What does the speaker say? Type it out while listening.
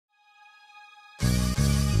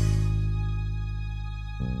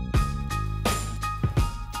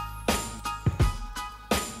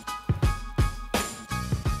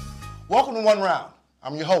Welcome to One Round.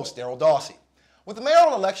 I'm your host, Darrell Dawsey. With the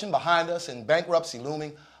mayoral election behind us and bankruptcy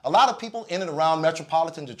looming, a lot of people in and around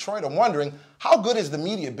metropolitan Detroit are wondering, how good has the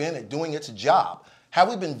media been at doing its job? Have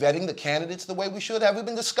we been vetting the candidates the way we should? Have we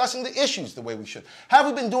been discussing the issues the way we should? Have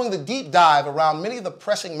we been doing the deep dive around many of the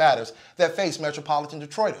pressing matters that face metropolitan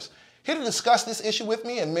Detroiters? Here to discuss this issue with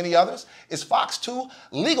me and many others is Fox 2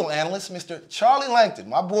 legal analyst, Mr. Charlie Langton,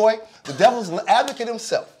 my boy, the devil's advocate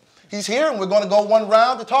himself. He's here, and we're going to go one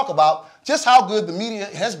round to talk about just how good the media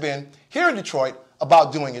has been here in Detroit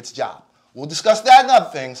about doing its job. We'll discuss that and other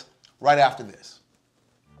things right after this.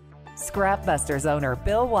 Scrap Busters owner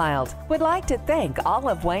Bill Wild would like to thank all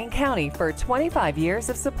of Wayne County for 25 years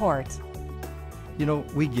of support. You know,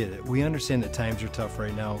 we get it. We understand that times are tough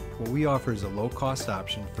right now. What we offer is a low-cost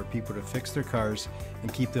option for people to fix their cars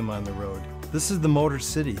and keep them on the road. This is the Motor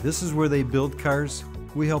City. This is where they build cars.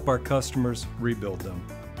 We help our customers rebuild them.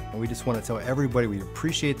 And we just want to tell everybody we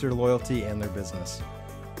appreciate their loyalty and their business.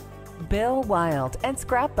 Bill Wild and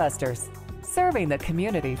Scrap Busters, serving the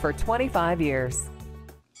community for 25 years.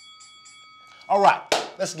 All right,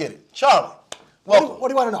 let's get it. Charlie, welcome. What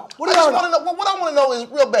do you want to know? What I want to know is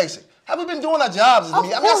real basic. Have we been doing our jobs as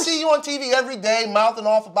media? I mean, I see you on TV every day mouthing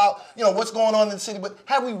off about, what's going on in the city, but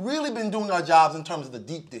have we really been doing our jobs in terms of the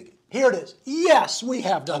deep digging? Here it is. Yes, we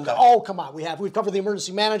have done that. Oh, come on, we have. We've covered the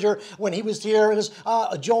emergency manager when he was here and his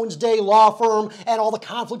Jones Day law firm and all the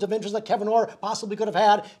conflict of interest that Kevin Orr possibly could have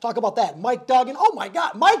had. Talk about that. Mike Duggan. Oh, my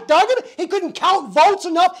God. Mike Duggan, he couldn't count votes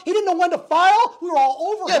enough. He didn't know when to file. We were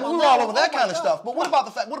all over him. Yeah, we were all over that kind of stuff. But what about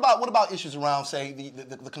the fact? What about issues around, say,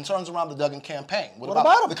 the concerns around the Duggan campaign? What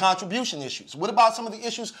about the contribution issues? What about some of the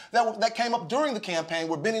issues that came up during the campaign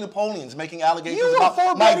where Benny Napoleon's making allegations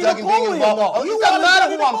about Mike Duggan being involved? It doesn't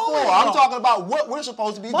matter who I'm for. I'm talking about what we're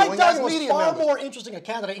supposed to be doing as media members. Mike Duggan was far more interesting a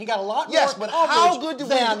candidate. He got a lot more Yes, but how good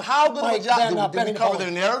of a job did we cover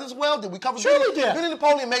their narratives well? Did we cover we did. Benny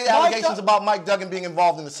Napoleon made allegations about Mike Duggan being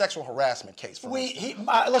involved in the sexual harassment case, for instance.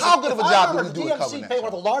 How good of a job did we do covering that? The DMC paid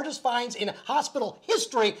one of the largest fines in hospital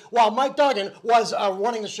history while Mike Duggan was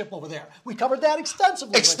running the ship over there. We covered that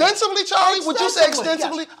extensively. Extensively, Charlie? Would you say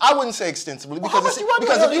extensively? Yes. I wouldn't say extensively because if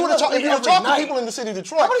you were to talk to people in the city of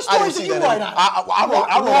Detroit, how many stories did you write on? I wrote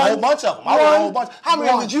a whole bunch of them. How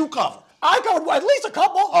many did you cover? I covered at least a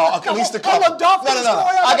couple. Oh, at least a couple. LaDuff,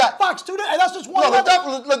 I got Fox 2, and that's just one. No,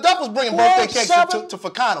 LaDuff was bringing birthday cakes to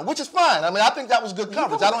Ficano, which is fine. I mean, I think that was good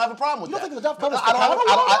coverage. I don't have a problem with that. You don't think LaDuff covers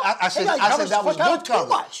I said that was good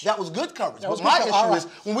coverage. That was good coverage. But my issue is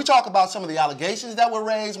when we talk about some of the allegations that were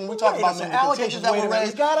raised, when we talk about some of the contentions that were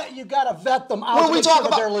raised, you gotta vet them out to make sure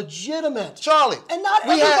that they're legitimate. Charlie, and not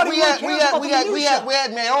everybody we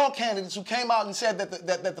had mayoral candidates who came out and said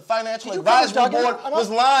that the financial advisory board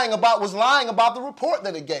was lying about the report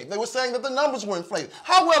that it gave. They were saying that the numbers were inflated.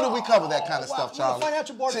 How well did we cover that kind of stuff, Charlie? The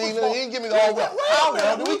financial board. See, you didn't give me the whole well. How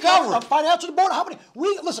well did we cover it? Financial board. How many?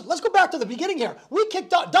 Listen. Let's go back to the beginning here. We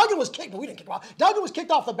kicked out. Duggan was kicked, but we didn't kick him off. Duggan was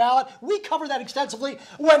kicked off the ballot. We covered that extensively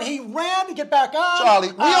when he ran to get back on.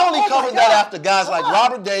 Charlie, we only covered that after guys like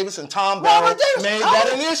Robert Davis and Tom Barrow made that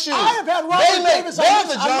an issue. I have had Robert Davis. They're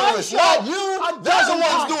the journalists, not you. They're the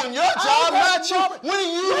ones doing your job, not you. When do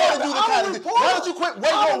you want to do the kind of thing? Why don't you quit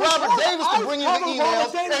waiting on Robert Davis to bring you the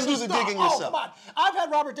emails and do the digging yourself? Come on. I've had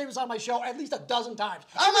Robert Davis on my show at least a dozen times.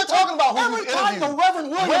 I'm not talking about who we've interviewed. The Reverend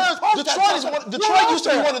Williams Detroit used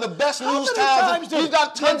to be one of the best news towns. We've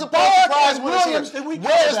got tons of Pulitzer Prize winners here.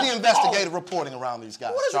 Where's the investigative reporting around these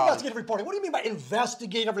guys? What is investigative reporting? What do you mean by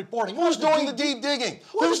investigative reporting? Who's doing the deep digging?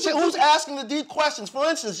 Who's asking the deep questions? For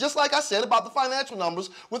instance, just like I said about the financial numbers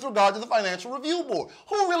with regard to the Financial Review Board.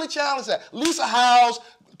 Who really challenged that? Lisa Howes,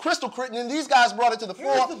 Crystal Crittenden, these guys brought it to the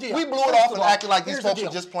fore. We blew it off and acted like these folks were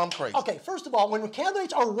just plumb crazy. Okay, first of all, when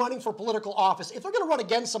candidates are running for political office, if they're going to run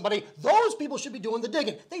against somebody, those people should be doing the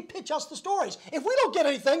digging. They pitch us the stories. If we don't get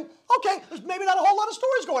anything, okay, there's maybe not a whole lot of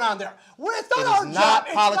stories going on there. It's not our job.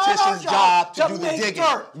 It's not politicians' job to do the digging.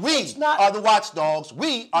 We are the watchdogs.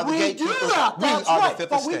 We are the gatekeepers. We are the fifth estate.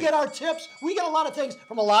 But we get our tips. We get a lot of things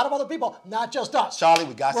from a lot of other people, not just us. Charlie,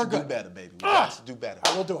 we got to do better, baby. We got to do better.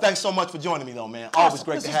 I will do it. Thanks so much for joining me, though, man. Always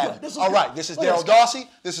great to have you. All right, this is Darrell Dawsey.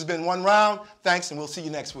 This has been One Round. Thanks, and we'll see you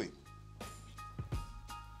next week.